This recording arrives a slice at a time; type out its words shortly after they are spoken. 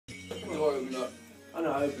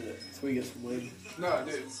open it so we get some wind. No,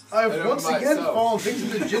 dude. I've once again fallen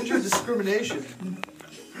victim to ginger discrimination.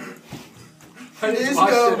 A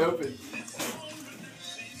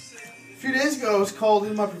few days ago, I was called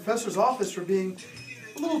into my professor's office for being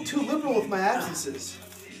a little too liberal with my absences.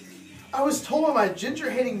 I was told by my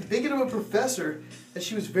ginger-hating bigot of a professor that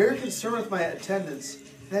she was very concerned with my attendance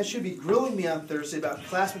and that she would be grilling me on Thursday about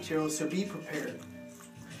class materials, so be prepared.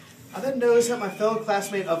 I then noticed that my fellow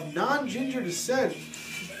classmate of non-ginger descent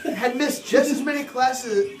had missed just as many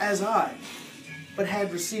classes as I, but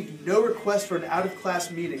had received no request for an out-of-class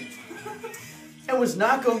meeting, and was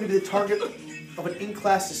not going to be the target of an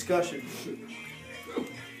in-class discussion.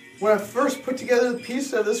 When I first put together the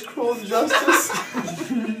piece of this cruel injustice,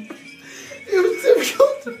 it was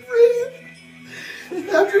difficult to breathe.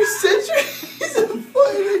 After centuries of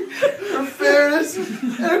fighting for fairness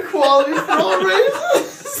and equality for all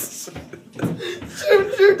races,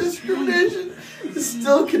 ginger discrimination is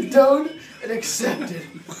still condoned and accepted.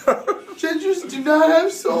 Gingers do not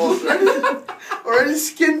have souls or any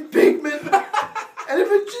skin pigment, and if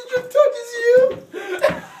a ginger touches you,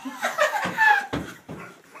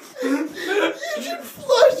 you should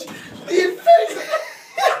flush the infected.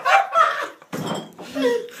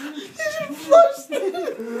 You should flush the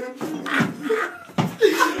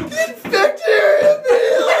infected area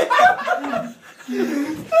immediately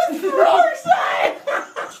with peroxide.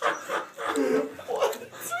 What?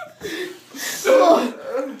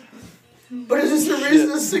 Oh. But is this a reason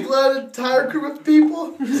to single out an entire group of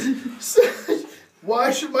people? So,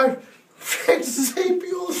 why should my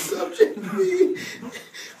frecksappeal subject be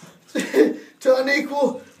to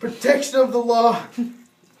unequal protection of the law?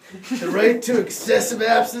 The right to excessive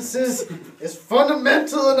absences is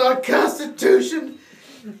fundamental in our Constitution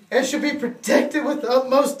and should be protected with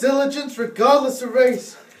utmost diligence regardless of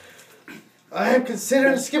race. I am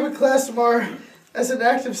considering skipping class tomorrow as an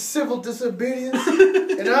act of civil disobedience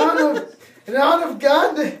in honor of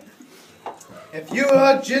Gandhi. If you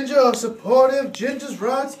are ginger or supportive of ginger's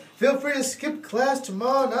rights, feel free to skip class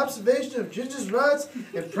tomorrow in observation of ginger's rights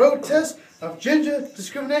and protest of ginger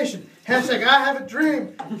discrimination. Hashtag I have a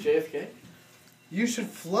dream. JFK? You should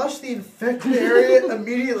flush the infected area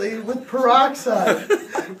immediately with peroxide.